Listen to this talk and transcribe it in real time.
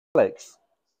Alex,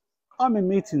 I'm in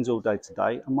meetings all day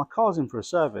today and my car's in for a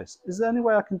service. Is there any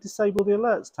way I can disable the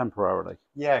alerts temporarily?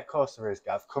 Yeah, of course there is,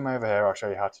 Gav. Come over here, I'll show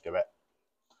you how to do it.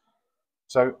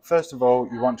 So first of all,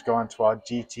 you want to go onto our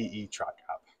GTE Track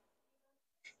app.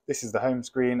 This is the home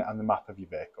screen and the map of your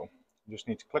vehicle. You just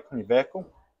need to click on your vehicle.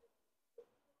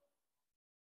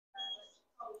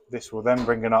 This will then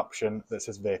bring an option that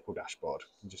says Vehicle Dashboard.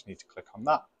 You just need to click on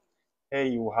that. Here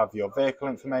you will have your vehicle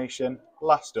information,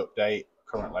 last update,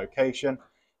 current location,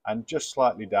 and just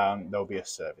slightly down there'll be a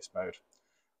service mode.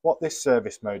 What this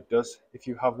service mode does, if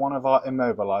you have one of our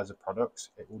immobiliser products,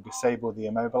 it will disable the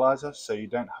immobiliser so you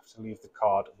don't have to leave the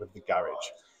card with the garage.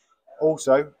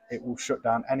 Also, it will shut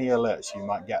down any alerts you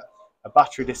might get. A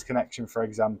battery disconnection, for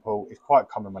example, is quite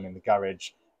common when in the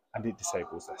garage, and it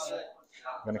disables this.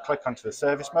 I'm going to click onto the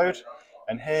service mode,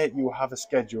 and here you will have a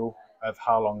schedule of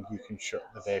how long you can shut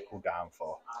the vehicle down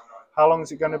for. How long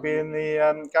is it going to be in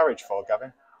the garage for,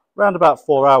 Gavin? Around about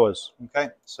 4 hours. Okay,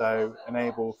 so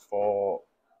enable for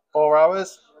 4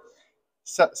 hours.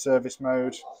 Set service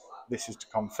mode. This is to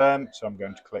confirm, so I'm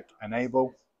going to click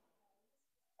enable.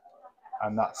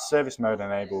 And that's service mode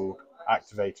enabled,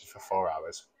 activated for 4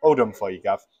 hours. All done for you,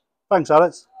 Gav. Thanks,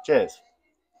 Alex. Cheers.